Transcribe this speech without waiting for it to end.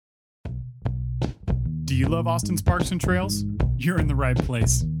Do you love Austin's parks and trails? You're in the right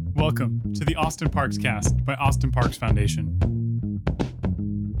place. Welcome to the Austin Parks Cast by Austin Parks Foundation.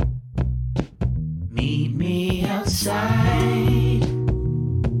 Meet me outside.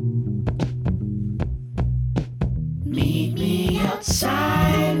 Meet me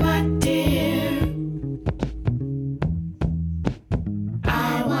outside, my dear.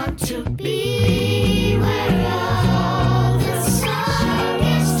 I want to be where all the sun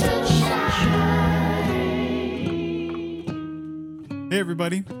gets to shine. Hey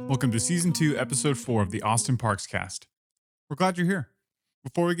everybody, welcome to Season 2, Episode 4 of the Austin Parks Cast. We're glad you're here.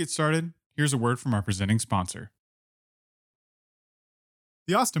 Before we get started, here's a word from our presenting sponsor.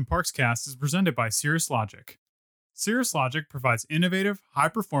 The Austin Parks Cast is presented by Cirrus Logic. Cirrus Logic provides innovative,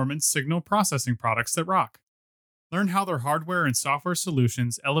 high-performance signal processing products that rock. Learn how their hardware and software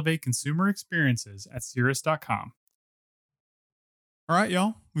solutions elevate consumer experiences at cirrus.com. All right,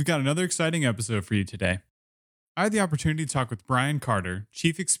 y'all, we've got another exciting episode for you today. I had the opportunity to talk with Brian Carter,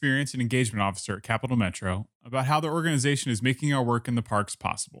 Chief Experience and Engagement Officer at Capital Metro, about how their organization is making our work in the parks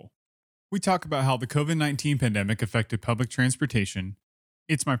possible. We talk about how the COVID-19 pandemic affected public transportation,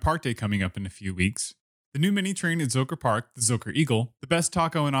 It's My Park Day coming up in a few weeks, the new mini train at Zilker Park, the Zilker Eagle, the best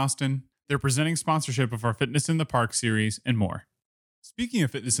taco in Austin, their presenting sponsorship of our Fitness in the Park series, and more. Speaking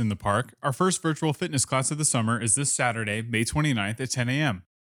of Fitness in the Park, our first virtual fitness class of the summer is this Saturday, May 29th at 10 a.m.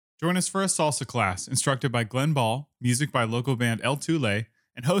 Join us for a salsa class instructed by Glenn Ball, music by local band El Tule,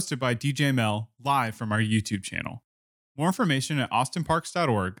 and hosted by DJ Mel live from our YouTube channel. More information at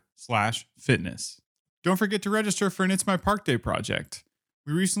austinparks.org/fitness. Don't forget to register for an It's My Park Day project.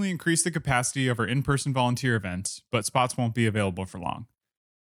 We recently increased the capacity of our in-person volunteer events, but spots won't be available for long.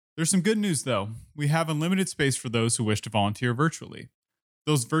 There's some good news though. We have unlimited space for those who wish to volunteer virtually.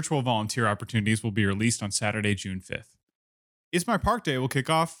 Those virtual volunteer opportunities will be released on Saturday, June 5th. It's My Park Day will kick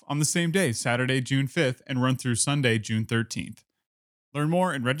off on the same day, Saturday, June 5th, and run through Sunday, June 13th. Learn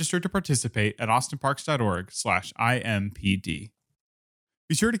more and register to participate at austinparks.org/IMPD.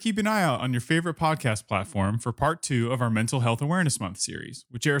 Be sure to keep an eye out on your favorite podcast platform for part 2 of our Mental Health Awareness Month series,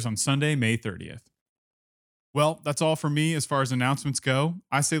 which airs on Sunday, May 30th. Well, that's all for me as far as announcements go.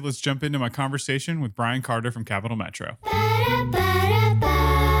 I say let's jump into my conversation with Brian Carter from Capital Metro.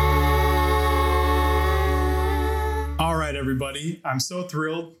 All right, everybody. I'm so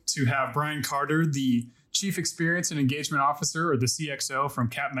thrilled to have Brian Carter, the Chief Experience and Engagement Officer, or the CXO from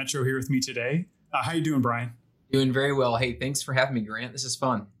Cap Metro, here with me today. How you doing, Brian? Doing very well. Hey, thanks for having me, Grant. This is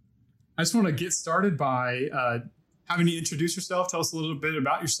fun. I just want to get started by having you introduce yourself. Tell us a little bit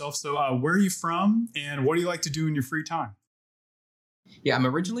about yourself. So where are you from and what do you like to do in your free time? Yeah, I'm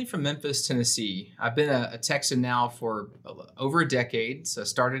originally from Memphis, Tennessee. I've been a Texan now for over a decade. So I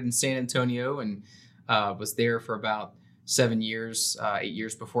started in San Antonio and was there for about 7 years, 8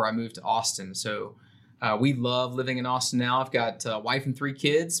 years before I moved to Austin. So we love living in Austin now. I've got a wife and 3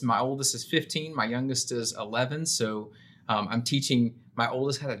 kids. My oldest is 15. My youngest is 11. So I'm teaching my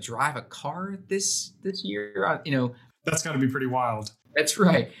oldest how to drive a car this year. That's got to be pretty wild. That's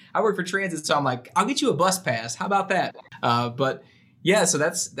right. I work for transit, so I'm like, I'll get you a bus pass. How about that? But yeah, so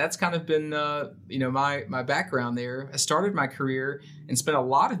that's kind of been my background there. I started my career and spent a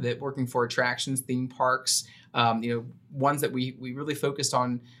lot of it working for attractions, theme parks. Ones that we really focused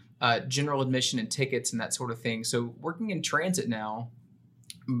on. General admission and tickets and that sort of thing. So working in transit now,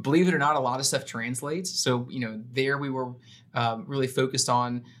 believe it or not, a lot of stuff translates. So, there we were really focused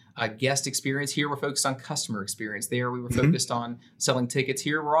on guest experience. Here we're focused on customer experience. There we were focused on selling tickets.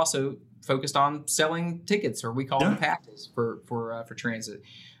 Here we're also focused on selling tickets, or we call them passes for transit.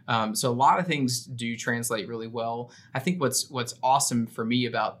 So a lot of things do translate really well. I think what's awesome for me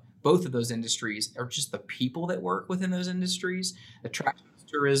about both of those industries are just the people that work within those industries. Attractions,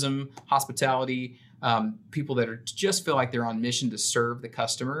 tourism, hospitality, people that just feel like they're on mission to serve the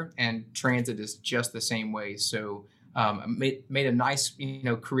customer, and transit is just the same way. So I made a nice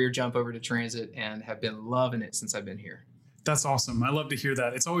career jump over to transit and have been loving it since I've been here. That's awesome. I love to hear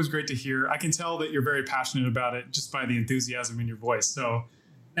that. It's always great to hear. I can tell that you're very passionate about it just by the enthusiasm in your voice. So,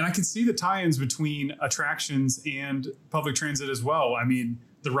 and I can see the tie-ins between attractions and public transit as well. I mean,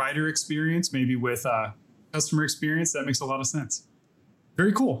 the rider experience, maybe with customer experience, that makes a lot of sense.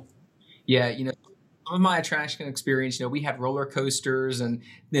 Very cool. Yeah, some of my attraction experience, we had roller coasters and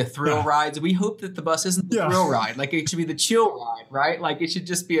the thrill rides. We hope that the bus isn't the thrill ride. Like it should be the chill ride, right? Like it should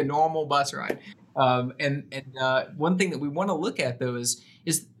just be a normal bus ride. And one thing that we want to look at though is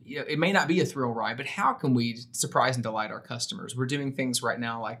it may not be a thrill ride, but how can we surprise and delight our customers? We're doing things right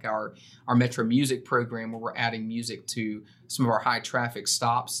now like our Metro Music program, where we're adding music to some of our high traffic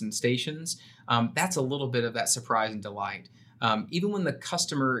stops and stations. That's a little bit of that surprise and delight. even when the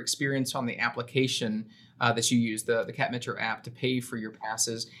customer experience on the application that you use, the Cap Metro app, to pay for your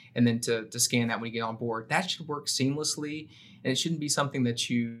passes and then to scan that when you get on board, that should work seamlessly. And it shouldn't be something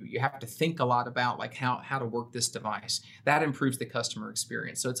that you have to think a lot about, like how to work this device. That improves the customer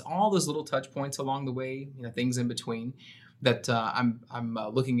experience. So it's all those little touch points along the way, things in between that I'm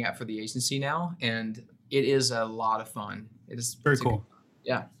looking at for the agency now. And it is a lot of fun. It is very cool.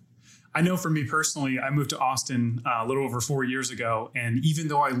 Yeah. I know for me personally, I moved to Austin a little over 4 years ago. And even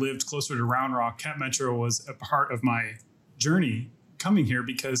though I lived closer to Round Rock, Cap Metro was a part of my journey coming here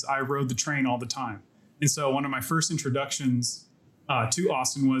because I rode the train all the time. And so one of my first introductions to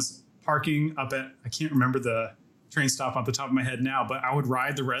Austin was parking up at, I can't remember the train stop off the top of my head now, but I would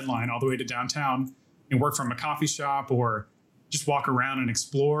ride the Red Line all the way to downtown and work from a coffee shop or just walk around and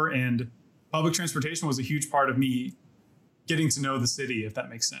explore. And public transportation was a huge part of me getting to know the city, if that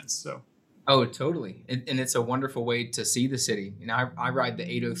makes sense. So, oh, totally. And it's a wonderful way to see the city. I ride the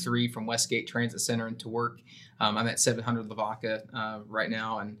 803 from Westgate Transit Center into work. I'm at 700 Lavaca right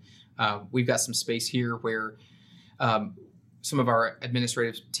now. And we've got some space here where some of our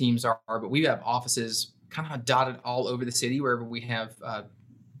administrative teams are, but we have offices kind of dotted all over the city wherever we have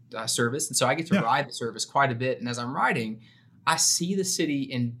service. And so I get to ride the service quite a bit. And as I'm riding, I see the city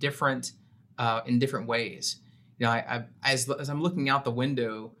in different ways. As I'm looking out the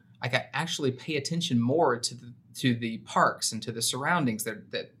window, I can actually pay attention more to the parks and to the surroundings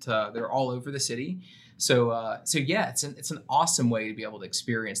that are all over the city. So yeah, it's an awesome way to be able to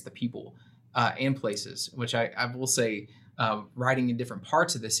experience the people and places. Which I will say, riding in different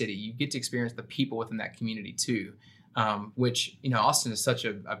parts of the city, you get to experience the people within that community too. Which Austin is such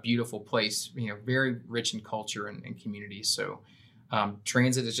a beautiful place. Very rich in culture and community. So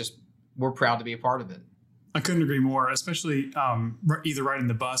transit is just, we're proud to be a part of it. I couldn't agree more, especially either riding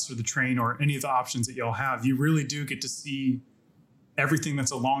the bus or the train or any of the options that y'all have. You really do get to see everything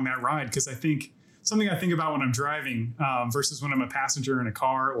that's along that ride. Because I think something I think about when I'm driving versus when I'm a passenger in a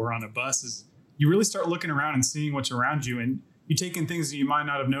car or on a bus is you really start looking around and seeing what's around you. And you take in things that you might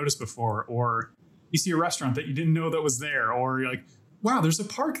not have noticed before, or you see a restaurant that you didn't know that was there, or you're like, wow, there's a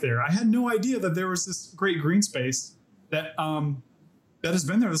park there. I had no idea that there was this great green space that has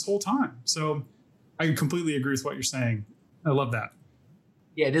been there this whole time. So I completely agree with what you're saying. I love that.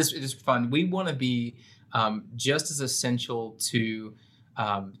 Yeah, it is fun. We want to be just as essential to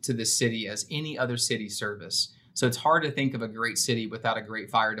the city as any other city service. So it's hard to think of a great city without a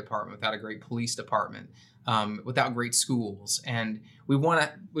great fire department, without a great police department, without great schools. And we want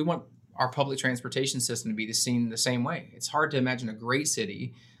our public transportation system to be seen the same way. It's hard to imagine a great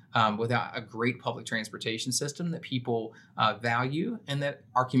city without a great public transportation system that people value and that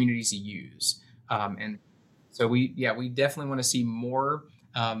our communities use. And so we definitely want to see more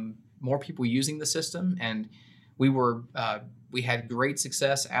people using the system. And we had great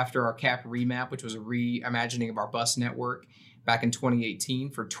success after our CAP remap, which was a reimagining of our bus network back in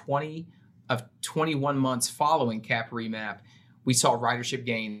 2018. For 21 months following CAP remap, we saw ridership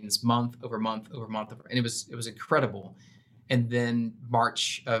gains month over month over month, and it was incredible. And then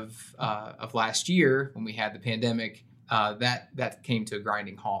March of last year, when we had the pandemic, that came to a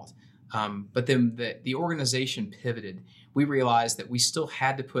grinding halt. But then the organization pivoted. We realized that we still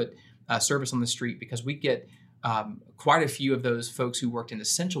had to put service on the street because we get quite a few of those folks who worked in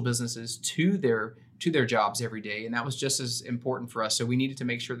essential businesses to their jobs every day, and that was just as important for us. So we needed to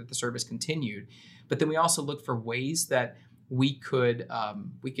make sure that the service continued. But then we also looked for ways that we could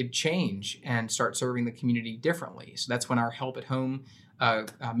change and start serving the community differently. So that's when our Help at Home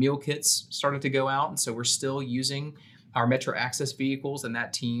meal kits started to go out, and so we're still using our Metro Access vehicles and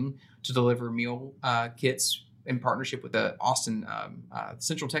that team to deliver meal kits in partnership with the Austin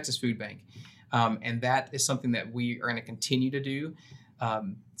Central Texas Food Bank. And that is something that we are going to continue to do.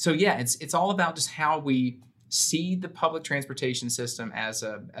 So yeah, it's all about just how we see the public transportation system as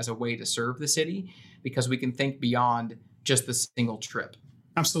a way to serve the city, because we can think beyond just the single trip.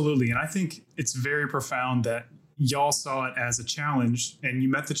 Absolutely. And I think it's very profound that y'all saw it as a challenge and you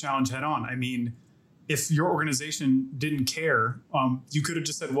met the challenge head on. I mean, if your organization didn't care, you could have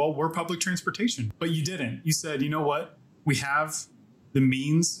just said, well, we're public transportation, but you didn't. You said, you know what? We have the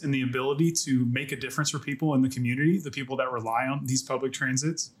means and the ability to make a difference for people in the community, the people that rely on these public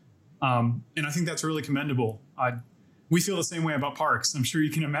transits. And I think that's really commendable. We feel the same way about parks. I'm sure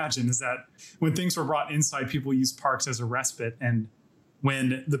you can imagine, is that when things were brought inside, people used parks as a respite. And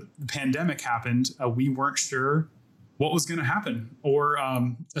when the pandemic happened, we weren't sure what was going to happen, or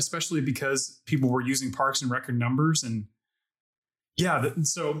especially because people were using parks in record numbers. And yeah,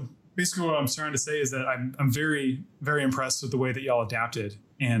 so basically what I'm trying to say is that I'm very, very impressed with the way that y'all adapted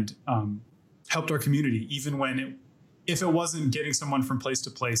and helped our community, even when if it wasn't getting someone from place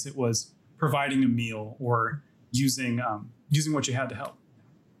to place, it was providing a meal or using what you had to help.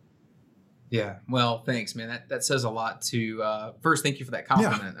 Yeah. Well, thanks, man. That says a lot to, first, thank you for that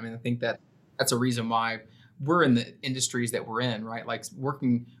compliment. I mean, I think that's a reason why we're in the industries that we're in, right? Like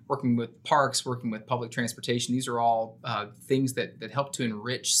working with parks, working with public transportation. These are all things that help to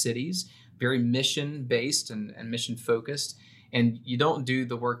enrich cities, very mission based and mission focused. And you don't do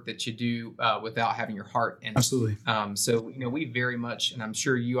the work that you do without having your heart in it. Absolutely. So we very much, and I'm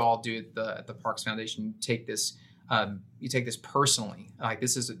sure you all do at the Parks Foundation. You take this personally. Like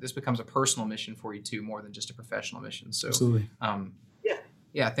this becomes a personal mission for you too, more than just a professional mission. So absolutely.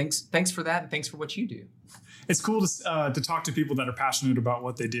 Yeah. Thanks for that, and thanks for what you do. It's cool to talk to people that are passionate about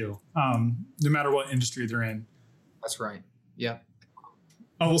what they do, no matter what industry they're in. That's right. Yeah.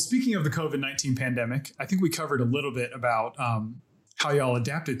 Oh, well, speaking of the COVID-19 pandemic, I think we covered a little bit about how y'all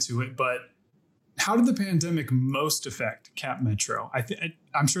adapted to it, but how did the pandemic most affect Cap Metro?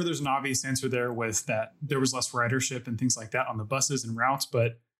 I'm sure there's an obvious answer there with that there was less ridership and things like that on the buses and routes,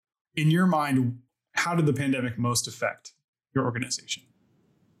 but in your mind, how did the pandemic most affect your organization?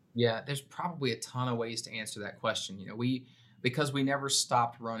 Yeah, there's probably a ton of ways to answer that question. Because we never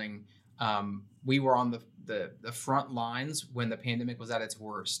stopped running, we were on the front lines when the pandemic was at its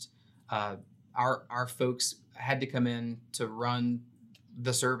worst. Our folks had to come in to run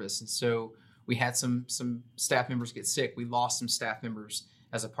the service, and so we had some staff members get sick. We lost some staff members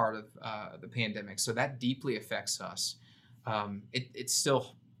as a part of the pandemic, so that deeply affects us. It's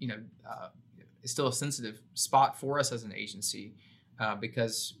still it's still a sensitive spot for us as an agency.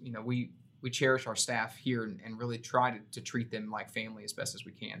 Because we cherish our staff here and really try to treat them like family as best as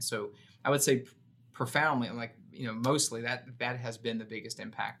we can. So I would say profoundly, mostly that has been the biggest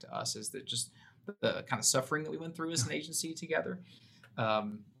impact to us, is that just the kind of suffering that we went through as an agency together.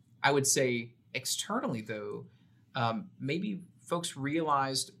 I would say externally though, maybe folks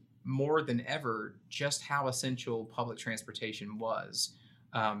realized more than ever just how essential public transportation was,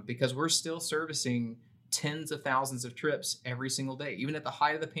 because we're still servicing tens of thousands of trips every single day. Even at the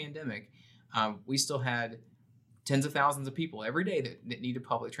height of the pandemic, we still had tens of thousands of people every day that needed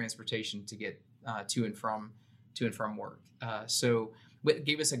public transportation to get to and from work. So it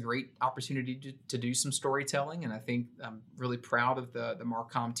gave us a great opportunity to do some storytelling, and I think I'm really proud of the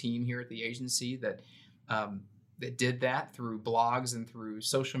Marcom team here at the agency that did that through blogs and through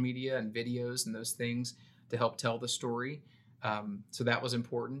social media and videos and those things to help tell the story. So that was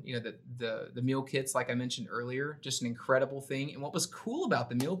important. The meal kits, like I mentioned earlier, just an incredible thing. And what was cool about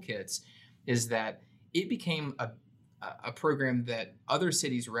the meal kits is that it became a program that other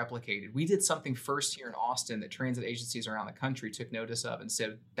cities replicated. We did something first here in Austin that transit agencies around the country took notice of and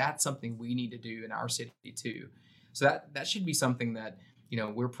said, that's something we need to do in our city too. So that should be something that,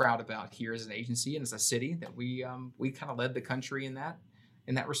 we're proud about here as an agency and as a city, that we kind of led the country in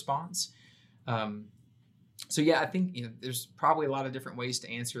that response. So yeah, I think there's probably a lot of different ways to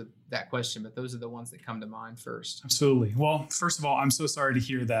answer that question, but those are the ones that come to mind first. Absolutely. Well, first of all, I'm so sorry to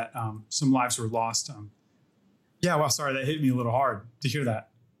hear that some lives were lost. Sorry, that hit me a little hard to hear that.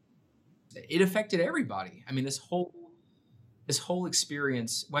 It affected everybody. I mean, this whole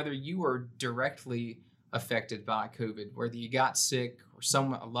experience, whether you were directly affected by COVID, whether you got sick or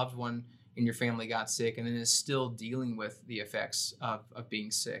a loved one in your family got sick and then is still dealing with the effects of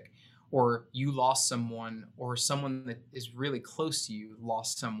being sick, or you lost someone, or someone that is really close to you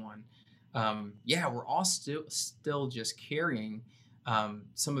lost someone. We're all still just carrying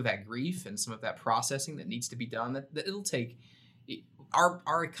some of that grief and some of that processing that needs to be done. That it'll take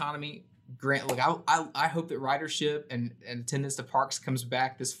our economy. Look, I hope that ridership and attendance to parks comes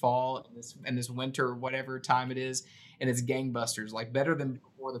back this fall and this winter, whatever time it is, and it's gangbusters, like better than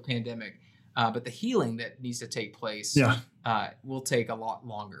before the pandemic. But the healing that needs to take place will take a lot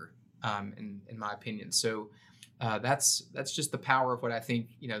longer. In my opinion. So that's just the power of what I think,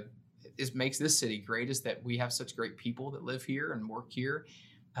 makes this city great, is that we have such great people that live here and work here.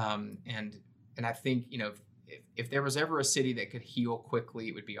 And I think, if there was ever a city that could heal quickly,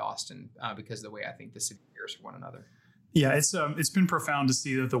 it would be Austin, because of the way I think the city cares for one another. Yeah, it's been profound to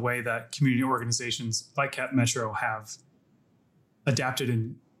see that the way that community organizations like Cap Metro have adapted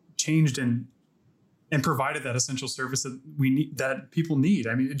and changed and provided that essential service that we need, that people need.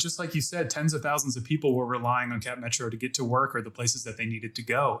 I mean, just like you said, tens of thousands of people were relying on Cap Metro to get to work or the places that they needed to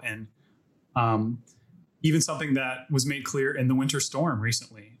go. And even something that was made clear in the winter storm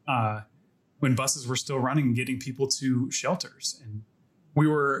recently, when buses were still running and getting people to shelters. And we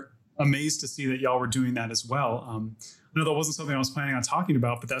were amazed to see that y'all were doing that as well. I know that wasn't something I was planning on talking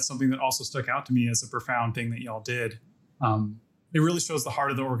about, but that's something that also stuck out to me as a profound thing that y'all did. It really shows the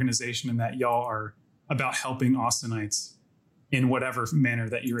heart of the organization and that y'all are about helping Austinites in whatever manner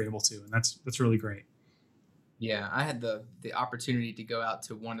that you're able to. And that's really great. Yeah, I had the opportunity to go out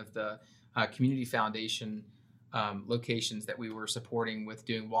to one of the community foundation locations that we were supporting with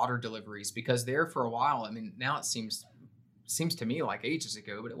doing water deliveries, because there for a while, I mean, now it seems to me like ages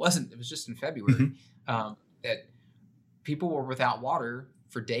ago, but it wasn't. It was just in February that people were without water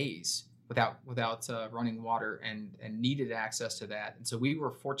for days, without running water, and needed access to that. And so we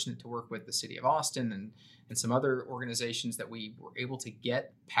were fortunate to work with the city of Austin and some other organizations that we were able to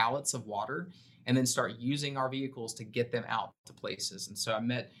get pallets of water and then start using our vehicles to get them out to places. And so I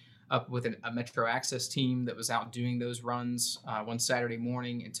met up with a Metro Access team that was out doing those runs one Saturday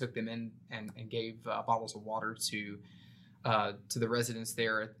morning, and took them in and gave bottles of water to the residents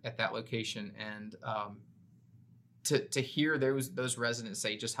there at that location. And to hear those residents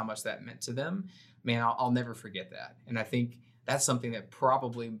say just how much that meant to them, man, I'll never forget that. And I think that's something that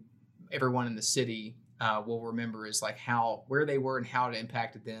probably everyone in the city will remember, is like where they were and how it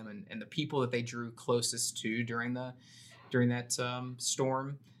impacted them, and the people that they drew closest to during that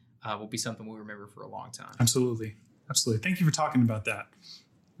storm will be something we'll remember for a long time. Absolutely. Thank you for talking about that.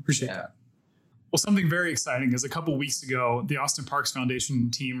 Appreciate that. Well, something very exciting is a couple weeks ago, the Austin Parks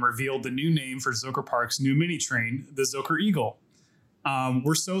Foundation team revealed the new name for Zilker Park's new mini train, the Zilker Eagle.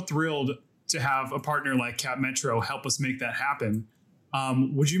 We're so thrilled to have a partner like Cap Metro help us make that happen.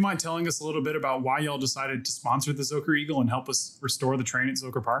 Would you mind telling us a little bit about why y'all decided to sponsor the Zilker Eagle and help us restore the train at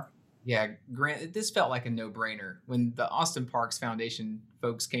Zilker Park? Yeah, Grant, this felt like a no-brainer. When the Austin Parks Foundation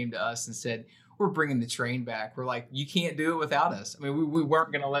folks came to us and said, we're bringing the train back, we're like, you can't do it without us. I mean, we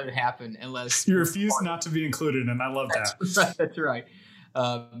weren't going to let it happen unless... You refused not to be included, and I love that. That's right.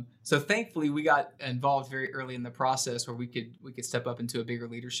 So thankfully, we got involved very early in the process where we could step up into a bigger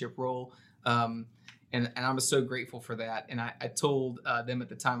leadership role. And I was so grateful for that. And I told them at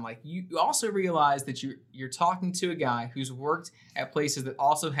the time, like, you also realize that you're talking to a guy who's worked at places that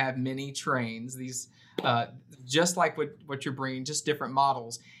also have mini trains, these just like what you're bringing, just different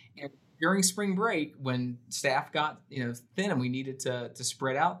models. And during spring break, when staff got thin and we needed to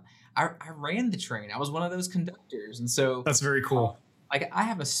spread out, I ran the train. I was one of those conductors, and so that's very cool. Like, I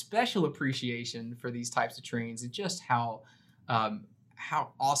have a special appreciation for these types of trains and just how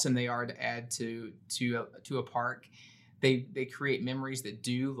awesome they are to add to a park. They create memories that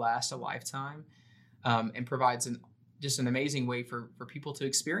do last a lifetime, and provides just an amazing way for people to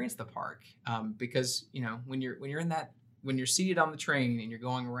experience the park. Because when you're seated on the train and you're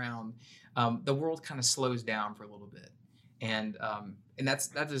going around, the world kind of slows down for a little bit, and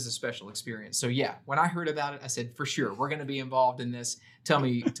that is a special experience. So yeah, when I heard about it, I said, for sure, we're going to be involved in this. Tell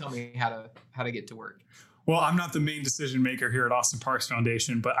me how to get to work. Well, I'm not the main decision maker here at Austin Parks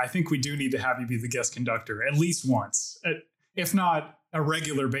Foundation, but I think we do need to have you be the guest conductor at least once, if not a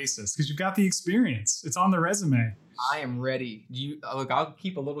regular basis, because you've got the experience. It's on the resume. I am ready. Look, I'll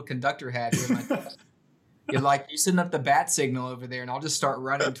keep a little conductor hat here in my desk. You sitting up the bat signal over there, and I'll just start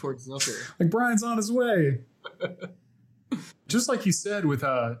running towards Zilker. Like, Brian's on his way. Just like you said, with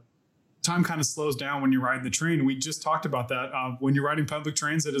time kind of slows down when you're riding the train. We just talked about that. When you're riding public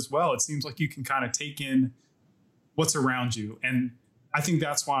transit as well, it seems like you can kind of take in what's around you. And I think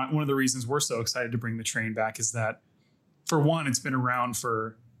that's why one of the reasons we're so excited to bring the train back is that, for one, it's been around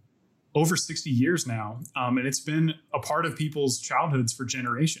for over 60 years now. And it's been a part of people's childhoods for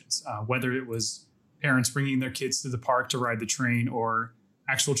generations, whether it was parents bringing their kids to the park to ride the train or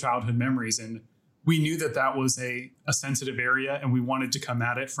actual childhood memories. And we knew that was a sensitive area, and we wanted to come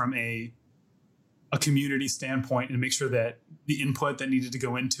at it from a community standpoint and make sure that the input that needed to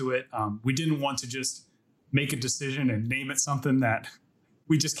go into it, we didn't want to just make a decision and name it something that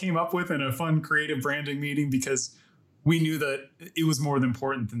we just came up with in a fun, creative branding meeting, because we knew that it was more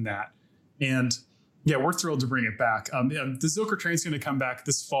important than that. And yeah, we're thrilled to bring it back. The Zilker train's going to come back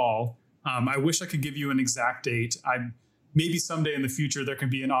this fall. I wish I could give you an exact date. Maybe someday in the future, there can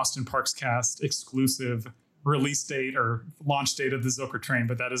be an Austin Parks Cast exclusive release date or launch date of the Zilker train,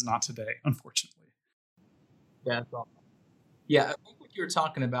 but that is not today, unfortunately. Yeah, that's awesome. Yeah, I think what you were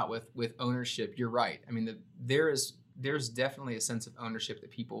talking about with ownership, you're right. I mean, there's definitely a sense of ownership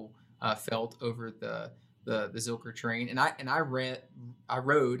that people felt over the Zilker train, and I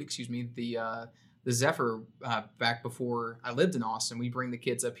rode the Zephyr back before I lived in Austin. We bring the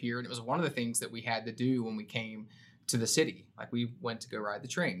kids up here, and it was one of the things that we had to do when we came to the city. Like, we went to go ride the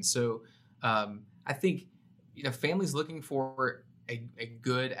train. So I think families looking for a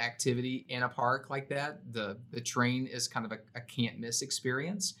good activity in a park like that, the train is kind of a can't miss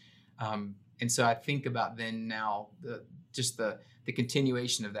experience. And so I think about then now the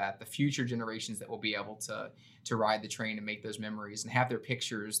continuation of that, the future generations that will be able to ride the train and make those memories and have their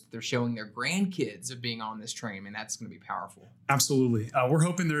pictures. They're showing their grandkids of being on this train, and that's going to be powerful. Absolutely. We're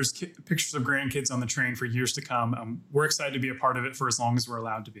hoping there's pictures of grandkids on the train for years to come. We're excited to be a part of it for as long as we're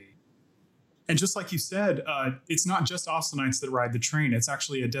allowed to be. And just like you said, it's not just Austinites that ride the train. It's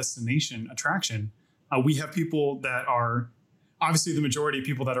actually a destination attraction. We have people that are, obviously the majority of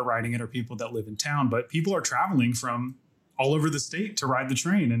people that are riding it are people that live in town, but people are traveling from all over the state to ride the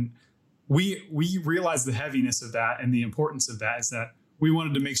train. And we realize the heaviness of that, and the importance of that is that we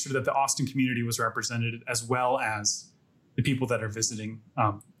wanted to make sure that the Austin community was represented, as well as the people that are visiting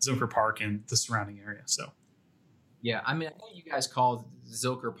Zilker Park and the surrounding area. So, yeah, I mean, I know you guys call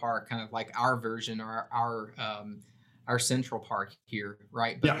Zilker Park kind of like our version or our Central Park here,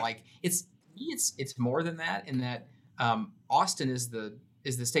 right? But like it's more than that, in that Austin is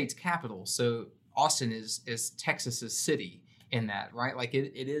the state's capital. So Austin is Texas's city in that, right? Like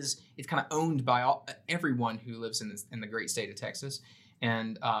it's kind of owned by everyone who lives in the great state of Texas,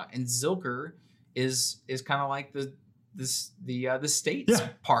 and Zilker is kind of like the state's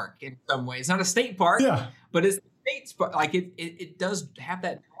park in some ways. It's not a state park, but it's the state's park. Like it does have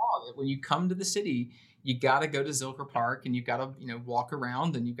that draw that when you come to the city, you got to go to Zilker Park, and you got to walk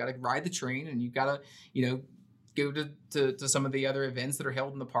around, and you got to ride the train, and you got to go to some of the other events that are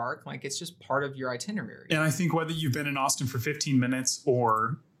held in the park. Like it's just part of your itinerary. And I think whether you've been in Austin for 15 minutes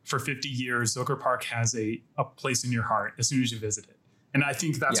or for 50 years, Zilker Park has a place in your heart as soon as you visit it. And I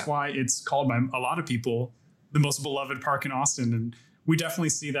think that's why it's called by a lot of people the most beloved park in Austin. And we definitely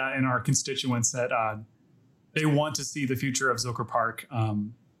see that in our constituents, that they want to see the future of Zilker Park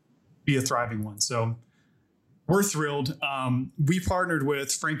be a thriving one. So we're thrilled. We partnered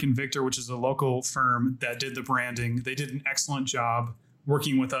with Frank and Victor, which is a local firm that did the branding. They did an excellent job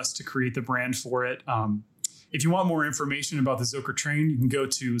working with us to create the brand for it. If you want more information about the Zilker Train, you can go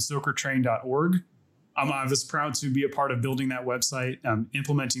to zilkertrain.org. I was proud to be a part of building that website,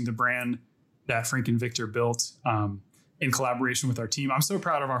 implementing the brand that Frank and Victor built in collaboration with our team. I'm so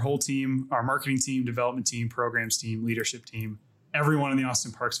proud of our whole team, our marketing team, development team, programs team, leadership team, everyone in the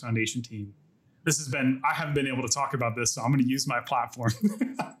Austin Parks Foundation team. I haven't been able to talk about this, so I'm going to use my platform,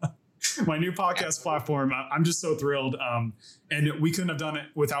 my new podcast platform. I'm just so thrilled. And we couldn't have done it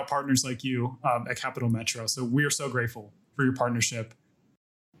without partners like you at Capital Metro. So we are so grateful for your partnership.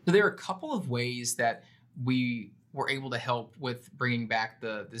 So there are a couple of ways that we were able to help with bringing back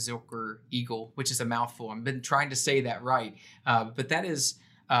the Zilker Eagle, which is a mouthful. I've been trying to say that right. But that is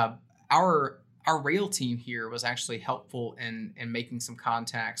our rail team here was actually helpful in making some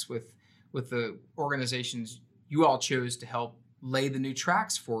contacts with the organizations you all chose to help lay the new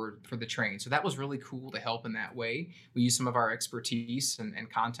tracks for the train. So that was really cool to help in that way. We used some of our expertise and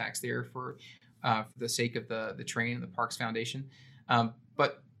contacts there for the sake of the train and the Parks Foundation.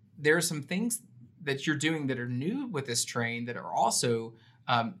 But there are some things that you're doing that are new with this train that are also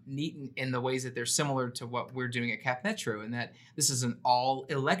neat in the ways that they're similar to what we're doing at Cap Metro, and that this is an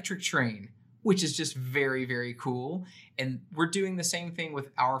all-electric train, which is just very, very cool. And we're doing the same thing with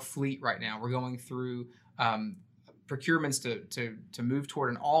our fleet right now. We're going through procurements to move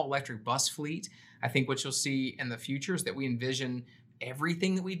toward an all-electric bus fleet. I think what you'll see in the future is that we envision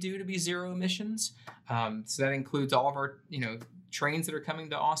everything that we do to be zero emissions. So that includes all of our, trains that are coming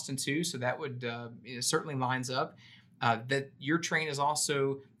to Austin too. So that would it certainly lines up. That your train is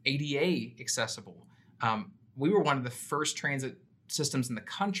also ADA accessible. We were one of the first transit systems in the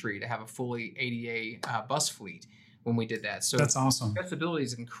country to have a fully ADA bus fleet when we did that. So that's awesome. Accessibility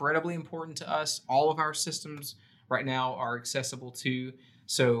is incredibly important to us. All of our systems right now are accessible too.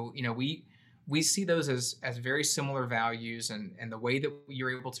 So, we see those as very similar values, and the way that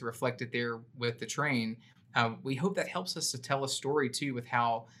you're able to reflect it there with the train, we hope that helps us to tell a story too with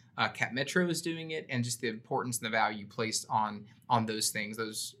how Cap Metro is doing it, and just the importance and the value placed on those things.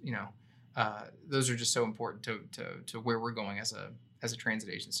 Those those are just so important to where we're going as a transit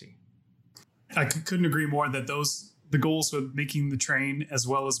agency. I couldn't agree more that the goals with making the train as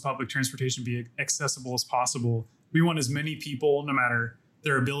well as public transportation be accessible as possible. We want as many people, no matter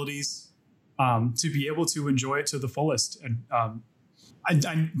their abilities, to be able to enjoy it to the fullest. And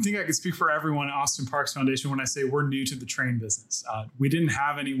I think I could speak for everyone at Austin Parks Foundation when I say we're new to the train business. We didn't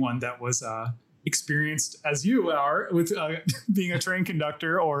have anyone that was experienced as you are with being a train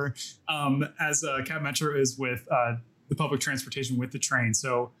conductor, or as Cap Metro is with the public transportation with the train.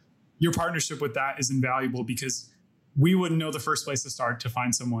 So your partnership with that is invaluable, because we wouldn't know the first place to start to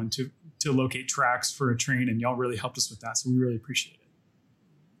find someone to locate tracks for a train, and y'all really helped us with that. So we really appreciate it.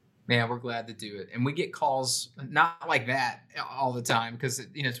 Man, we're glad to do it. And we get calls not like that all the time because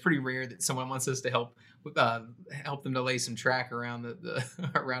it's pretty rare that someone wants us to help them to lay some track around the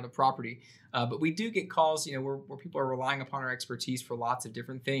around a property. But we do get calls, where people are relying upon our expertise for lots of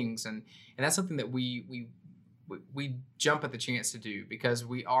different things, and that's something that we jump at the chance to do because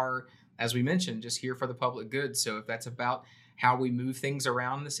we are, as we mentioned, just here for the public good. So if that's about how we move things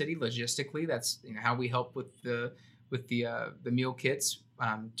around the city logistically, that's how we help with the meal kits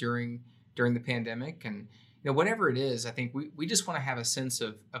during the pandemic, and whatever it is, I think we just want to have a sense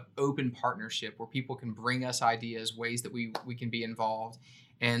of open partnership where people can bring us ideas, ways that we can be involved,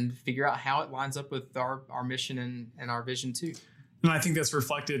 and figure out how it lines up with our mission and our vision too. And I think that's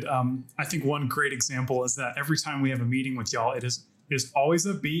reflected. I think one great example is that every time we have a meeting with y'all, it is always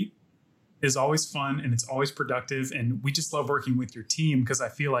upbeat, is always fun, and it's always productive. And we just love working with your team because I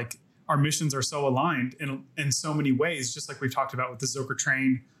feel like our missions are so aligned in so many ways, just like we've talked about with the Zilker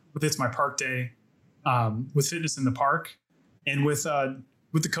Train, with It's My Park Day, with Fitness in the Park, and with the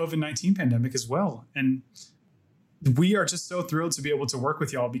COVID-19 pandemic as well. And we are just so thrilled to be able to work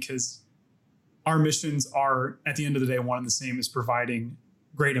with y'all because our missions are, at the end of the day, one and the same as providing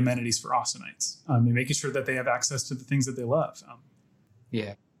great amenities for Austinites and making sure that they have access to the things that they love.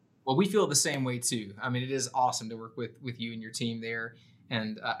 Yeah. Well, we feel the same way too. I mean, it is awesome to work with you and your team there.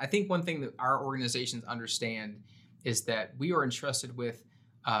 And I think one thing that our organizations understand is that we are entrusted with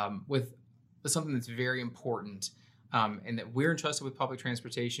something that's very important, and that we're entrusted with public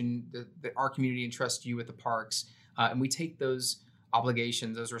transportation, that our community entrusts you with the parks, and we take those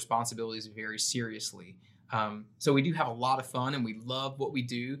obligations, those responsibilities very seriously. So we do have a lot of fun and we love what we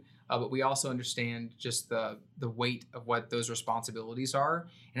do, but we also understand just the weight of what those responsibilities are.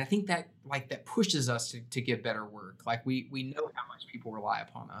 And I think that pushes us to get better work. Like we know how much people rely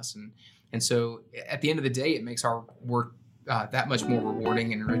upon us. And so at the end of the day, it makes our work that much more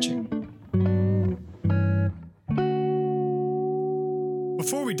rewarding and enriching.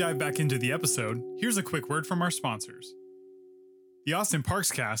 Before we dive back into the episode, here's a quick word from our sponsors. The Austin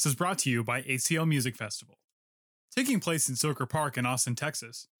Parks Cast is brought to you by ACL Music Festival. Taking place in Zilker Park in Austin,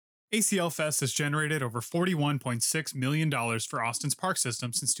 Texas, ACL Fest has generated over $41.6 million for Austin's park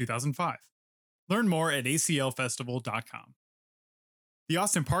system since 2005. Learn more at aclfestival.com. The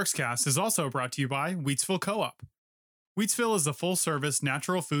Austin Parks Cast is also brought to you by Wheatsville Co-op. Wheatsville is a full-service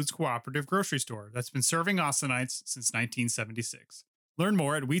natural foods cooperative grocery store that's been serving Austinites since 1976. Learn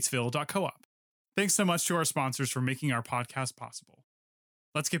more at wheatsville.coop. Thanks so much to our sponsors for making our podcast possible.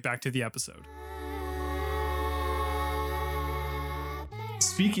 Let's get back to the episode.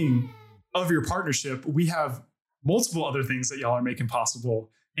 Speaking of your partnership, we have multiple other things that y'all are making possible.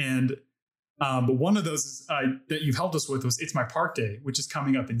 And but one of those is, that you've helped us with was It's My Park Day, which is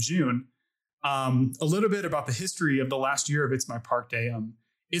coming up in June. A little bit about the history of the last year of It's My Park Day.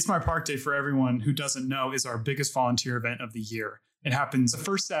 It's My Park Day, for everyone who doesn't know, is our biggest volunteer event of the year. It happens the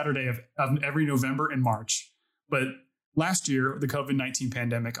first Saturday of every November and March. But last year, the COVID-19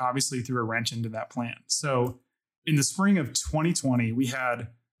 pandemic obviously threw a wrench into that plan. So in the spring of 2020, we had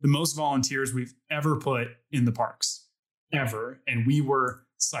the most volunteers we've ever put in the parks, ever. And we were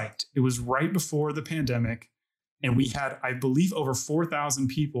psyched. It was right before the pandemic. And we had, I believe, over 4,000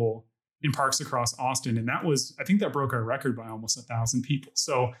 people in parks across Austin. And I think that broke our record by almost 1,000 people.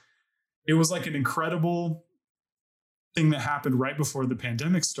 So it was like an incredible thing that happened right before the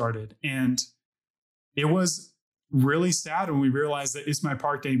pandemic started. And it was really sad when we realized that It's My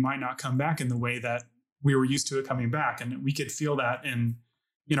Park Day might not come back in the way that we were used to it coming back. And we could feel that in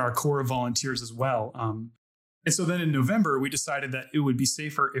our core of volunteers as well. And so then in November, we decided that it would be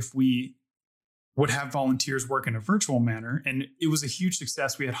safer if we would have volunteers work in a virtual manner. And it was a huge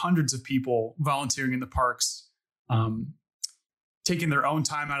success. We had hundreds of people volunteering in the parks, taking their own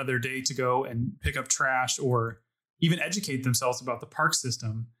time out of their day to go and pick up trash or even educate themselves about the park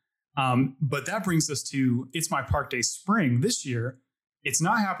system. But that brings us to It's My Park Day Spring this year. It's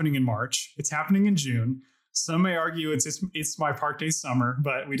not happening in March. It's happening in June. Some may argue it's My Park Day Summer,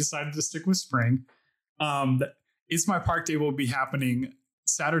 but we decided to stick with spring. It's My Park Day will be happening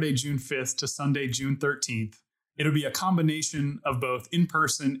Saturday, June 5th to Sunday, June 13th. It'll be a combination of both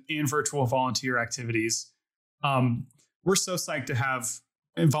in-person and virtual volunteer activities. We're so psyched to have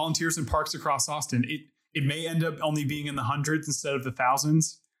volunteers in parks across Austin. It may end up only being in the hundreds instead of the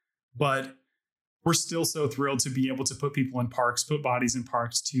thousands, but we're still so thrilled to be able to put people in parks, put bodies in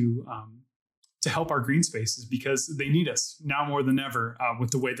parks to help our green spaces because they need us now more than ever.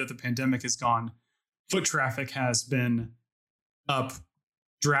 With the way that the pandemic has gone, foot traffic has been up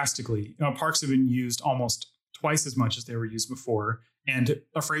drastically. Parks have been used almost twice as much as they were used before. And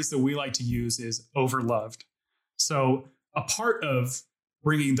a phrase that we like to use is overloved. So a part of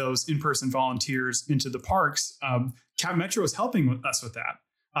bringing those in-person volunteers into the parks, Cap Metro is helping us with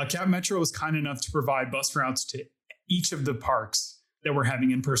that. Cap Metro was kind enough to provide bus routes to each of the parks that we're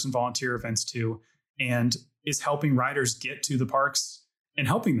having in-person volunteer events to, and is helping riders get to the parks and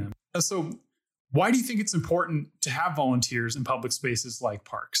helping them. So why do you think it's important to have volunteers in public spaces like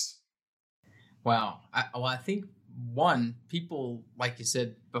parks? Wow. I think one, people, like you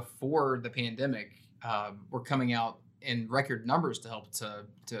said, before the pandemic, were coming out in record numbers to help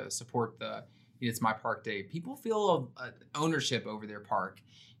to support the It's My Park Day. People feel ownership over their park.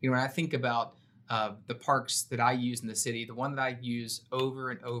 When I think about the parks that I use in the city, the one that I use over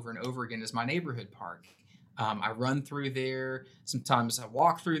and over and over again is my neighborhood park. I run through there. Sometimes I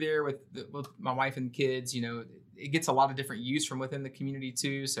walk through there with my wife and kids. It gets a lot of different use from within the community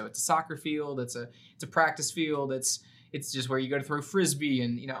too. So it's a soccer field. It's a practice field. It's just where you go to throw Frisbee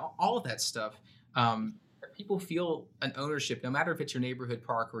and, all of that stuff. People feel an ownership, no matter if it's your neighborhood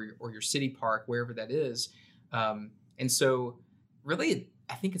park or your city park, wherever that is. And so really,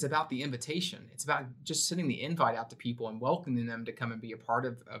 I think it's about the invitation. It's about just sending the invite out to people and welcoming them to come and be a part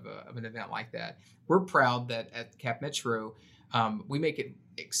of an event like that. We're proud that at Cap Metro, we make it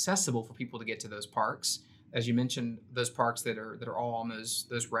accessible for people to get to those parks. As you mentioned, those parks that are all on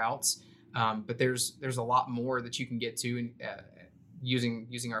those routes. But there's a lot more that you can get to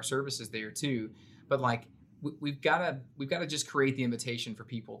using our services there too. But we've got to just create the invitation for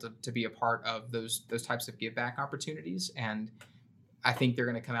people to be a part of those types of give back opportunities. And I think they're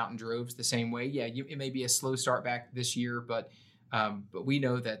going to come out in droves the same way. Yeah, it may be a slow start back this year, but we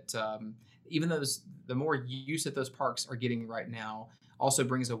know that even the more use that those parks are getting right now also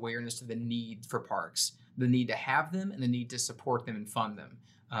brings awareness to the need for parks, the need to have them, and the need to support them and fund them.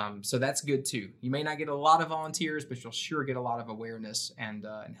 So that's good too. You may not get a lot of volunteers, but you'll sure get a lot of awareness and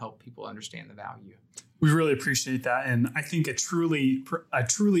help people understand the value. We really appreciate that, and I think a truly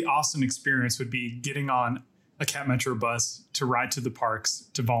awesome experience would be getting on a Cap Metro bus to ride to the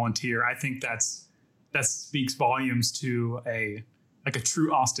parks to volunteer. I think that speaks volumes to a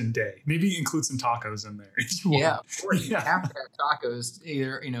true Austin day. Maybe include some tacos in there. Yeah, or you have to have tacos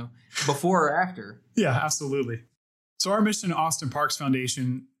either before or after. Yeah, absolutely. So our mission at Austin Parks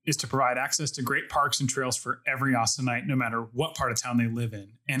Foundation is to provide access to great parks and trails for every Austinite, no matter what part of town they live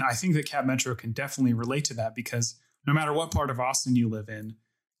in. And I think that Cap Metro can definitely relate to that, because no matter what part of Austin you live in,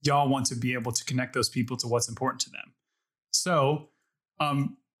 y'all want to be able to connect those people to what's important to them. So,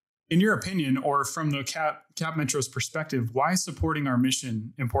 in your opinion, or from the Cap Metro's perspective, why is supporting our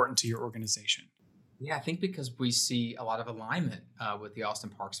mission important to your organization? Yeah, I think because we see a lot of alignment with the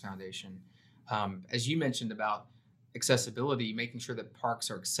Austin Parks Foundation. As you mentioned about accessibility, making sure that parks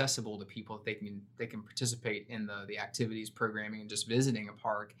are accessible to people, that they can participate in the activities, programming, and just visiting a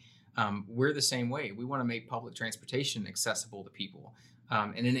park. We're the same way. We want to make public transportation accessible to people,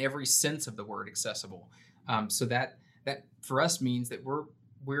 and in every sense of the word accessible. So that for us means that we're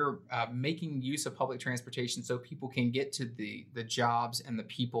making use of public transportation so people can get to the jobs and the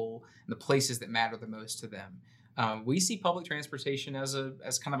people and the places that matter the most to them. We see public transportation as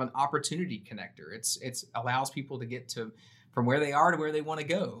kind of an opportunity connector. It allows people to get from where they are to where they want to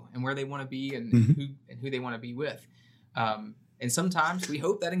go and where they want to be and who they want to be with. And sometimes we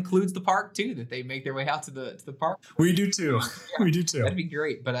hope that includes the park too, that they make their way out to the park. We do too. Yeah, we do too. That'd be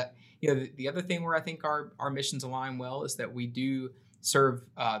great. But the other thing where I think our missions align well is that we do serve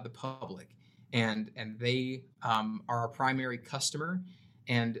the public, and they are our primary customer.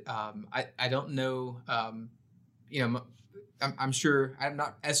 And I don't know. I'm sure I'm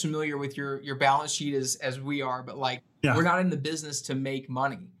not as familiar with your balance sheet as we are, but we're not in the business to make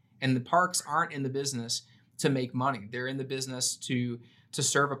money, and the parks aren't in the business to make money. They're in the business to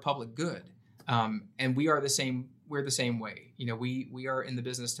serve a public good, and we are the same. We're the same way. We are in the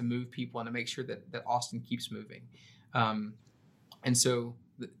business to move people and to make sure that Austin keeps moving, and so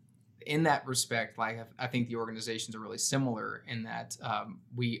in that respect, I think the organizations are really similar in that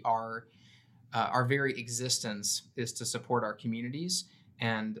we are. Our very existence is to support our communities,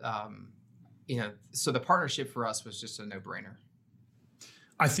 and so the partnership for us was just a no-brainer.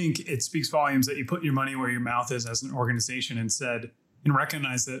 I think it speaks volumes that you put your money where your mouth is as an organization and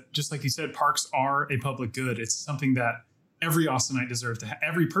recognize that, just like you said, parks are a public good. It's something that every Austinite deserves to have.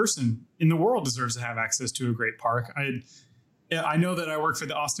 Every person in the world deserves to have access to a great park. I know that I work for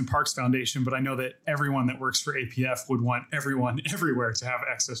the Austin Parks Foundation, but I know that everyone that works for APF would want everyone everywhere to have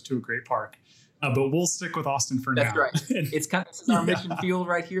access to a great park. But we'll stick with Austin for now. That's right. It's kind of our mission field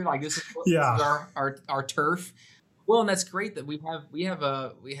right here. This is our turf. Well, and that's great that we have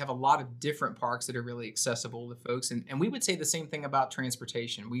a lot of different parks that are really accessible to folks, and we would say the same thing about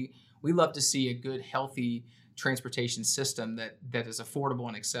transportation. We love to see a good, healthy transportation system that is affordable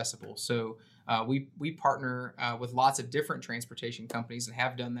and accessible. So we partner with lots of different transportation companies and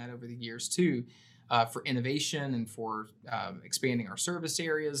have done that over the years too, for innovation and for expanding our service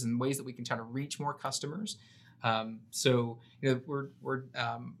areas and ways that we can try to reach more customers. So we're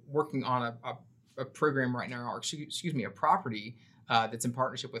working on a program right now, or excuse me, a property that's in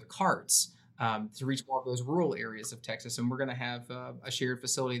partnership with CARTS to reach more of those rural areas of Texas. And we're going to have a shared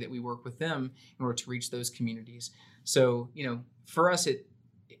facility that we work with them in order to reach those communities. So, for us,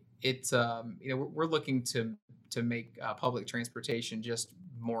 we're looking to make public transportation just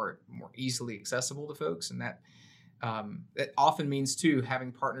more easily accessible to folks. And that often means too,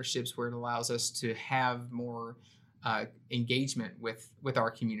 having partnerships where it allows us to have more engagement with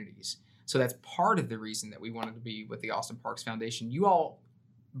our communities. So that's part of the reason that we wanted to be with the Austin Parks Foundation. You all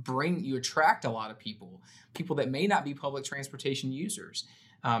attract a lot of people that may not be public transportation users.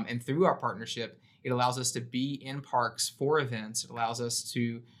 And through our partnership, it allows us to be in parks for events. It allows us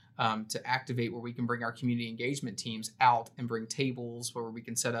to activate where we can bring our community engagement teams out and bring tables where we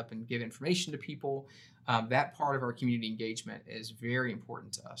can set up and give information to people. That part of our community engagement is very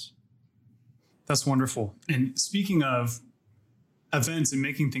important to us. That's wonderful. And speaking of events and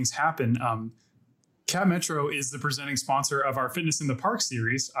making things happen, Cab Metro is the presenting sponsor of our Fitness in the Park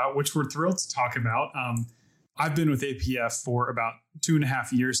series, which we're thrilled to talk about. I've been with APF for about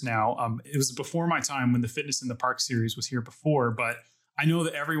 2.5 years now. It was before my time when the Fitness in the Park series was here before, but I know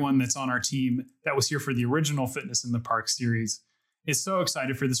that everyone that's on our team that was here for the original Fitness in the Park series is so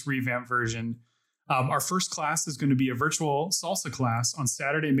excited for this revamped version. Our first class is going to be a virtual salsa class on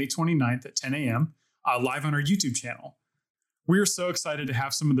Saturday, May 29th at 10 a.m. Live on our YouTube channel. We are so excited to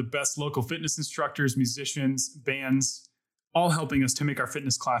have some of the best local fitness instructors, musicians, bands, all helping us to make our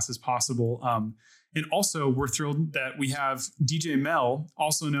fitness classes possible. And also, we're thrilled that we have DJ Mel,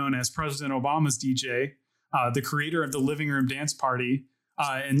 also known as President Obama's DJ, the creator of the Living Room Dance Party,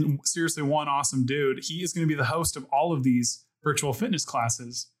 and seriously one awesome dude. He is going to be the host of all of these virtual fitness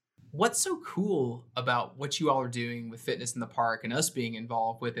classes. What's so cool about what you all are doing with Fitness in the Park and us being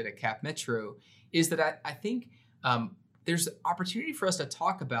involved with it at Cap Metro is that I think there's opportunity for us to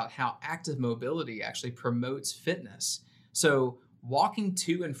talk about how active mobility actually promotes fitness. So walking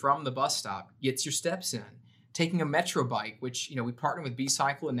to and from the bus stop gets your steps in. Taking a Metro bike, which we partner with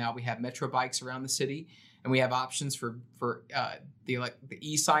B-Cycle, and now we have Metro bikes around the city, and we have options for the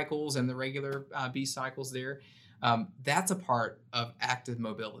e-cycles and the regular B-Cycles there. That's a part of active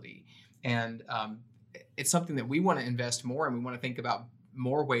mobility, and it's something that we want to invest more in. We want to think about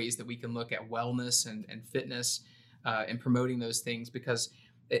more ways that we can look at wellness and fitness and promoting those things, because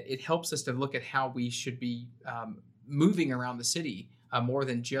it helps us to look at how we should be moving around the city more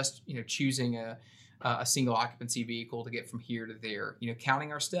than just choosing a single occupancy vehicle to get from here to there.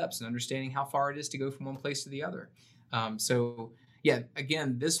 Counting our steps and understanding how far it is to go from one place to the other. So yeah,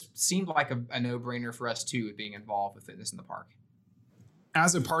 again, this seemed like a no-brainer for us too, being involved with Fitness in the Park.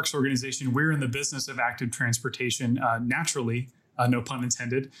 As a parks organization, we're in the business of active transportation naturally, no pun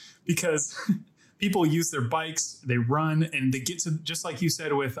intended, because people use their bikes, they run, and they get to, just like you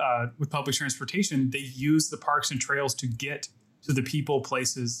said with public transportation, they use the parks and trails to get to the people,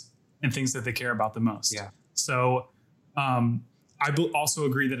 places, and things that they care about the most. Yeah. So I also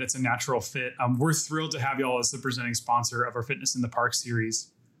agree that it's a natural fit. We're thrilled to have y'all as the presenting sponsor of our Fitness in the Park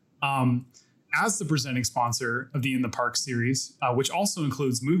series. As the presenting sponsor of the In the Park series, which also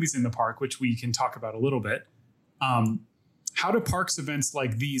includes Movies in the Park, which we can talk about a little bit, how do parks events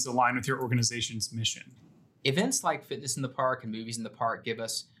like these align with your organization's mission? Events like Fitness in the Park and Movies in the Park give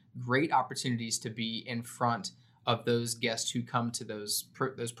us great opportunities to be in front of those guests who come to those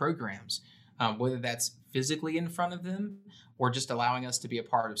programs, whether that's physically in front of them or just allowing us to be a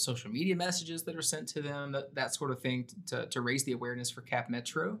part of social media messages that are sent to them, that sort of thing, to raise the awareness for Cap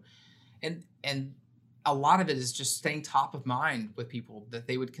Metro. And a lot of it is just staying top of mind with people, that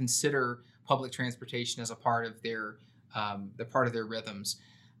they would consider public transportation as a part of their rhythms.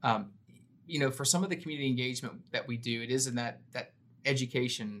 For some of the community engagement that we do, it is in that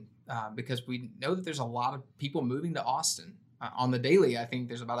education, because we know that there's a lot of people moving to Austin. On the daily, I think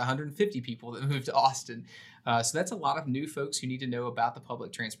there's about 150 people that move to Austin. So that's a lot of new folks who need to know about the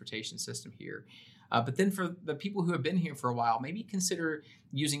public transportation system here. But then for the people who have been here for a while, maybe consider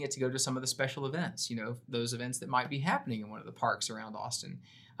using it to go to some of the special events, those events that might be happening in one of the parks around Austin.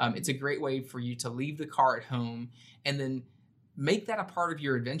 It's a great way for you to leave the car at home and then make that a part of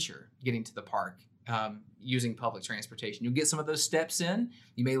your adventure, getting to the park using public transportation. You'll get some of those steps in.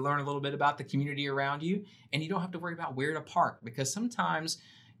 You may learn a little bit about the community around you, and you don't have to worry about where to park, because sometimes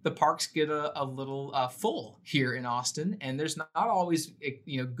the parks get a little full here in Austin, and there's not always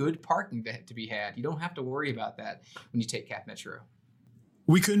good parking to be had. You don't have to worry about that when you take Cap Metro.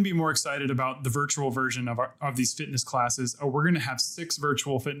 We couldn't be more excited about the virtual version of these fitness classes. We're going to have 6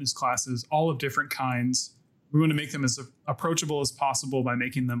 virtual fitness classes, all of different kinds. We want to make them as approachable as possible by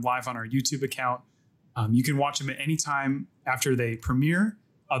making them live on our YouTube account. You can watch them at any time after they premiere.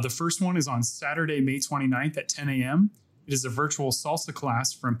 The first one is on Saturday, May 29th at 10 a.m. It is a virtual salsa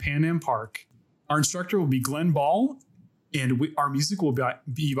class from Pan Am Park. Our instructor will be Glenn Ball, and our music will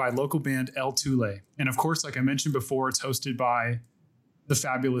be by local band El Tule. And of course, like I mentioned before, it's hosted by the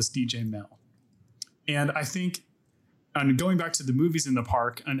fabulous DJ Mel. And I think, and going back to the movies in the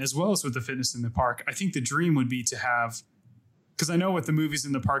park, and as well as with the fitness in the park, I think the dream would be to have, because I know with the movies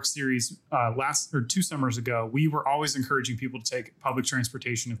in the park series 2 summers ago, we were always encouraging people to take public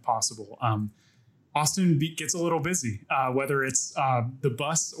transportation if possible. Austin gets a little busy, whether it's the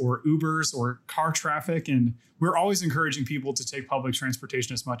bus or Ubers or car traffic. And we're always encouraging people to take public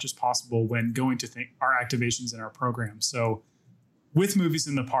transportation as much as possible when going to our activations and our programs. So with movies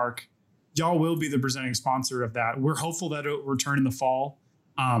in the park, y'all will be the presenting sponsor of that. We're hopeful that it will return in the fall.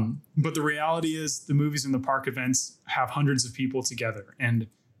 But the reality is the movies in the park events have hundreds of people together. And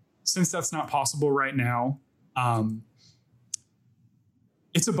since that's not possible right now,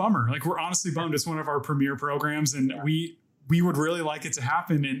 it's a bummer. Like, we're honestly bummed. It's one of our premier programs, and we would really like it to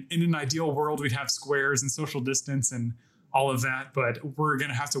happen. And in an ideal world, we'd have squares and social distance and all of that, but we're going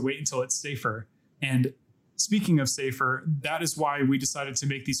to have to wait until it's safer. And speaking of safer, that is why we decided to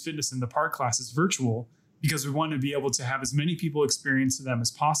make these fitness in the park classes virtual, because we want to be able to have as many people experience them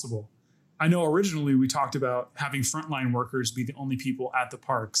as possible. I know originally we talked about having frontline workers be the only people at the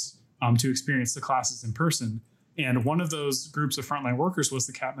parks to experience the classes in person. And one of those groups of frontline workers was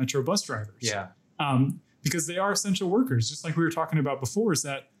the Cap Metro bus drivers. Yeah. Because they are essential workers, just like we were talking about before, is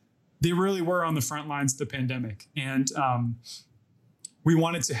that they really were on the front lines of the pandemic. And we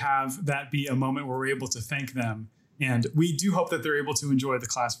wanted to have that be a moment where we're able to thank them. And we do hope that they're able to enjoy the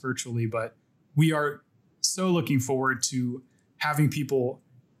class virtually, but we are so looking forward to having people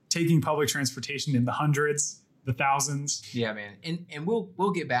taking public transportation in the hundreds, the thousands. Yeah, man. And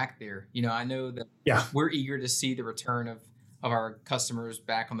we'll get back there. I know that we're eager to see the return of our customers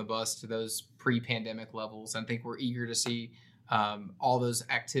back on the bus to those pre-pandemic levels. I think we're eager to see all those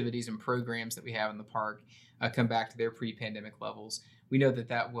activities and programs that we have in the park come back to their pre-pandemic levels. We know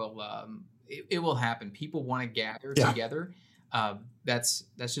that will it will happen. People want to gather together. That's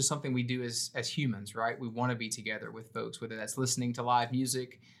just something we do as humans, right? We want to be together with folks, whether that's listening to live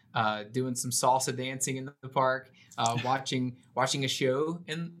music, doing some salsa dancing in the park, watching a show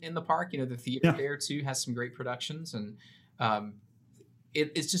in the park. The theater there too has some great productions, and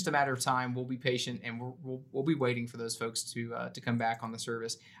it's just a matter of time. We'll be patient, and we'll be waiting for those folks to come back on the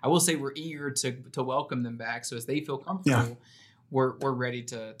service. I will say we're eager to welcome them back, so as they feel comfortable, we're ready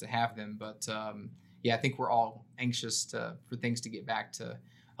to have them. But I think we're all anxious for things to get back to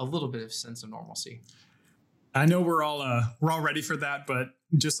a little bit of sense of normalcy. I know we're all ready for that, but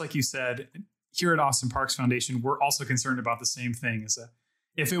just like you said, here at Austin Parks Foundation, we're also concerned about the same thing.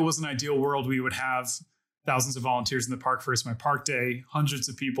 If it was an ideal world, we would have thousands of volunteers in the park for It's My Park Day, hundreds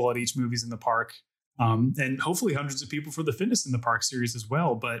of people at each Movies in the Park, and hopefully hundreds of people for the Fitness in the Park series as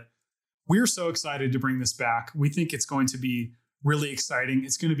well. But we're so excited to bring this back. We think it's going to be really exciting.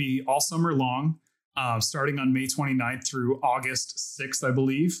 It's going to be all summer long, starting on May 29th through August 6th, I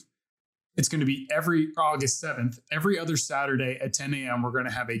believe. It's going to be every August 7th. Every other Saturday at 10 a.m., we're going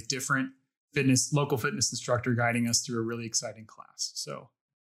to have a different local fitness instructor guiding us through a really exciting class. So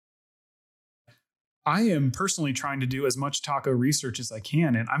I am personally trying to do as much taco research as I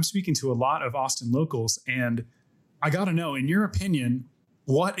can, and I'm speaking to a lot of Austin locals, and I got to know, in your opinion,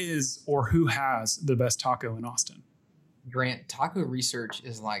 what is or who has the best taco in Austin? Grant, taco research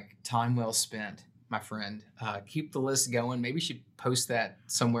is like time well spent, my friend. Keep the list going. Maybe you should post that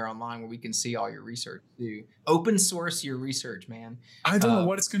somewhere online where we can see all your research too. Open source your research, man. I don't know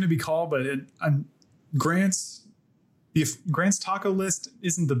what it's going to be called, but Grant's taco list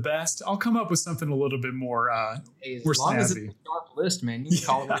isn't the best. I'll come up with something a little bit more as more long snazzy. As it's a sharp list, man, you can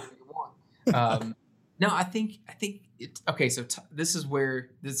call it whatever you want. No, I think it's okay. So this is where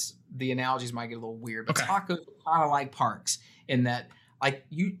the analogies might get a little weird, but tacos are kind of like parks in that, like,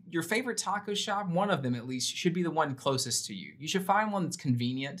 your favorite taco shop, one of them at least, should be the one closest to you. You should find one that's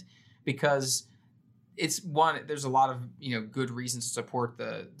convenient, because there's a lot of good reasons to support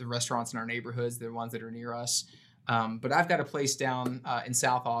the restaurants in our neighborhoods, the ones that are near us. But I've got a place down in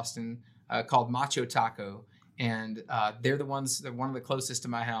South Austin called Macho Taco, and they're one of the closest to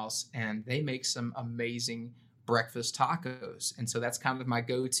my house, and they make some amazing breakfast tacos. And so that's kind of my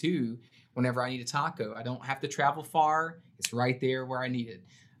go-to whenever I need a taco. I don't have to travel far. It's right there where I need it.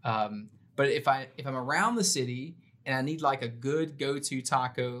 But if I'm around the city and I need like a good go-to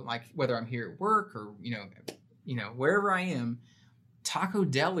taco, like whether I'm here at work or, wherever I am, Taco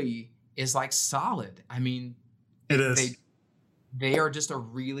Deli is like solid. I mean, it is. They are just a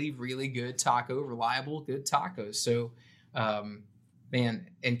really, really good taco, reliable, good tacos. So, man,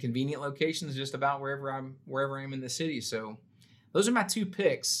 and convenient locations just about wherever I am in the city. So those are my two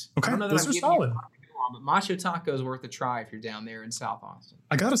picks. Okay, I don't know that those are solid. But Macho Taco is worth a try if you're down there in South Austin.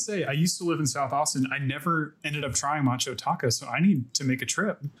 I gotta say, I used to live in South Austin. I never ended up trying Macho Taco, so I need to make a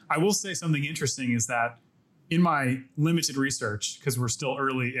trip. I will say something interesting is that in my limited research, because we're still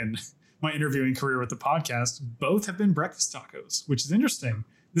early in my interviewing career with the podcast, both have been breakfast tacos, which is interesting.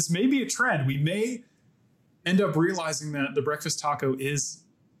 This may be a trend. We may end up realizing that the breakfast taco is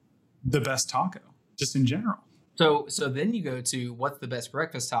the best taco, just in general. So then you go to what's the best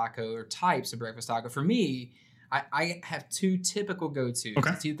breakfast taco or types of breakfast taco. For me, I have two typical go-tos.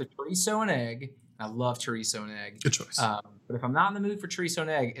 Okay. It's either chorizo and egg. I love chorizo and egg. Good choice. But if I'm not in the mood for chorizo and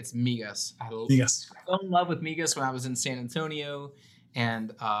egg, it's migas. Migas. I fell in love with migas when I was in San Antonio.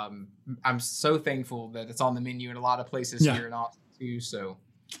 And I'm so thankful that it's on the menu in a lot of places here in Austin too. So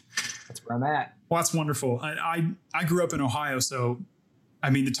that's where I'm at. Well, that's wonderful. I grew up in Ohio, so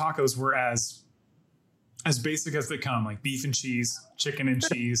I mean the tacos were as basic as they come, like beef and cheese, chicken and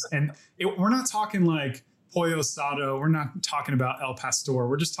cheese, and we're not talking like pollo asado. We're not talking about El Pastor.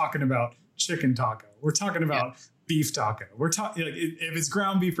 We're just talking about chicken taco. We're talking about beef taco. We're talking like if it's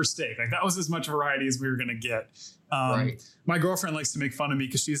ground beef or steak, like that was as much variety as we were going to get. Right. My girlfriend likes to make fun of me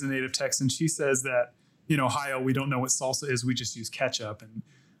because she's a native Texan. She says that in Ohio we don't know what salsa is. We just use ketchup, and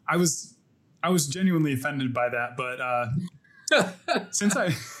I was genuinely offended by that. But since I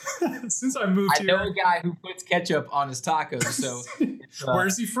moved here, I know a guy who puts ketchup on his tacos. So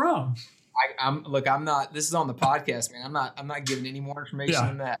where's he from? I'm not. This is on the podcast, man. I'm not giving any more information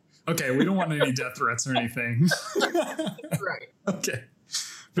than that. Okay, we don't want any death threats or anything. Right. Okay.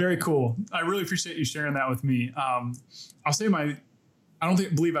 Very cool. I really appreciate you sharing that with me. I'll say I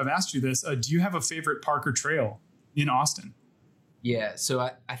don't believe I've asked you this. Do you have a favorite park or trail in Austin? Yeah. So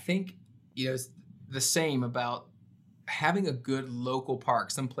I think, it's the same about having a good local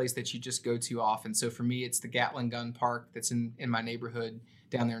park, someplace that you just go to often. So for me, it's the Gatling Gun Park that's in my neighborhood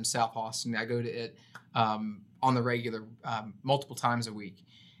down there in South Austin. I go to it on the regular multiple times a week.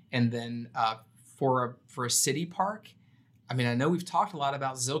 And then for a city park, I mean, I know we've talked a lot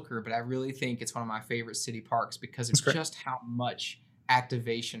about Zilker, but I really think it's one of my favorite city parks because of just how much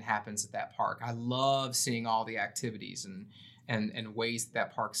activation happens at that park. I love seeing all the activities and ways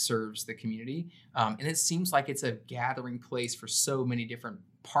that park serves the community. And it seems like it's a gathering place for so many different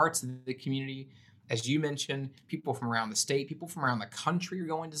parts of the community. As you mentioned, people from around the state, people from around the country are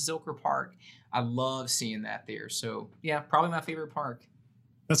going to Zilker Park. I love seeing that there. So yeah, probably my favorite park.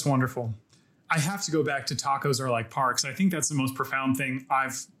 That's wonderful. I have to go back to tacos are like parks. I think that's the most profound thing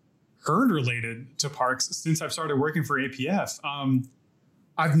I've heard related to parks since I've started working for APF.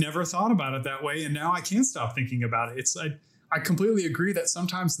 I've never thought about it that way, and now I can't stop thinking about it. I completely agree that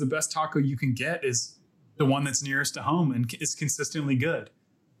sometimes the best taco you can get is the one that's nearest to home and is consistently good.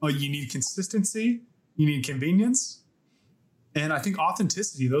 Well, you need consistency, you need convenience, and I think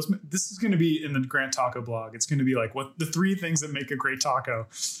authenticity. This is going to be in the Grant Taco blog. It's going to be like what the 3 things that make a great taco.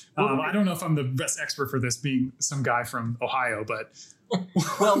 I don't know if I'm the best expert for this, being some guy from Ohio, but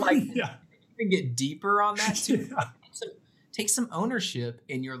well, like you can get deeper on that too. Yeah. Take some ownership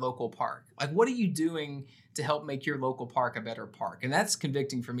in your local park. Like, what are you doing to help make your local park a better park? And that's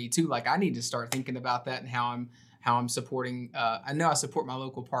convicting for me too. Like, I need to start thinking about that and how I'm supporting. I know I support my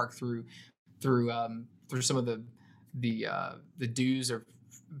local park through some of the dues or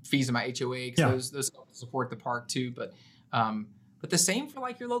fees of my HOA, because those help support the park too. But the same for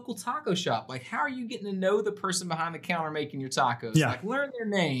like your local taco shop. Like, how are you getting to know the person behind the counter making your tacos? Yeah. Like, learn their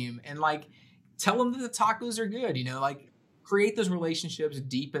name and like tell them that the tacos are good. Like create those relationships,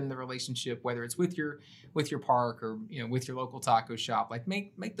 deepen the relationship, whether it's with your park or with your local taco shop. Like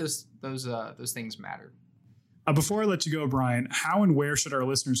make those things matter. Before I let you go, Brian, how and where should our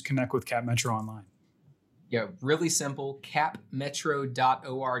listeners connect with Cap Metro online? Yeah, really simple.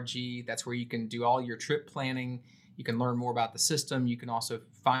 capmetro.org. That's where you can do all your trip planning. You can learn more about the system. You can also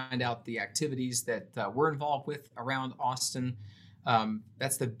find out the activities that we're involved with around Austin.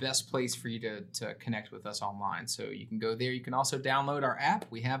 That's the best place for you to connect with us online. So you can go there. You can also download our app.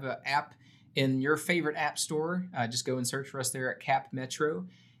 We have an app in your favorite app store. Just go and search for us there at Cap Metro,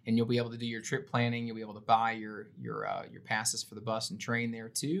 and you'll be able to do your trip planning. You'll be able to buy your passes for the bus and train there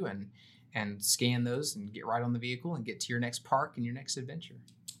too. and scan those and get right on the vehicle and get to your next park and your next adventure.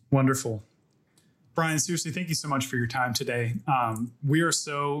 Wonderful. Brian, seriously, thank you so much for your time today. We are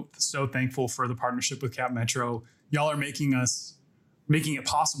so thankful for the partnership with Cap Metro. Y'all are making it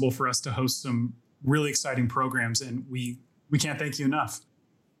possible for us to host some really exciting programs, and we can't thank you enough.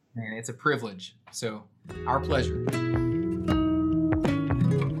 And it's a privilege. So our pleasure.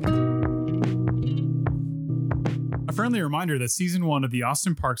 A friendly reminder that Season 1 of the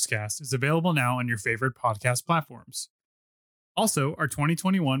Austin Parks Cast is available now on your favorite podcast platforms. Also, our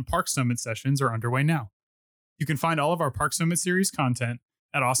 2021 Park Summit sessions are underway now. You can find all of our Park Summit series content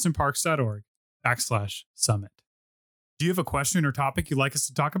at austinparks.org/summit. Do you have a question or topic you'd like us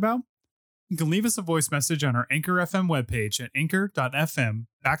to talk about? You can leave us a voice message on our Anchor FM webpage at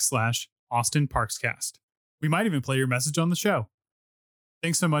anchor.fm/Austin Parkscast. We might even play your message on the show.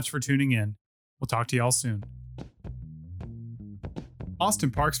 Thanks so much for tuning in. We'll talk to y'all soon.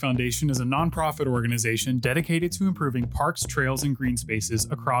 Austin Parks Foundation is a nonprofit organization dedicated to improving parks, trails, and green spaces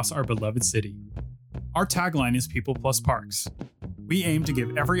across our beloved city. Our tagline is People Plus Parks. We aim to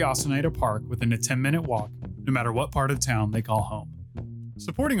give every Austinite a park within a 10-minute walk, no matter what part of town they call home.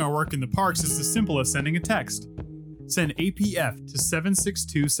 Supporting our work in the parks is as simple as sending a text. Send APF to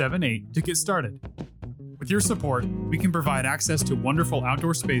 76278 to get started. With your support, we can provide access to wonderful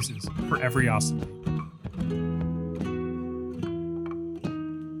outdoor spaces for every Austinite.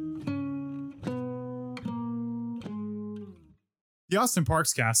 The Austin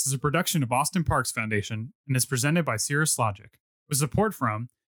Parks Cast is a production of Austin Parks Foundation and is presented by Cirrus Logic, with support from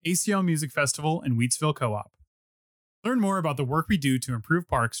ACL Music Festival and Wheatsville Co-op. Learn more about the work we do to improve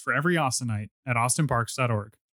parks for every Austinite at austinparks.org.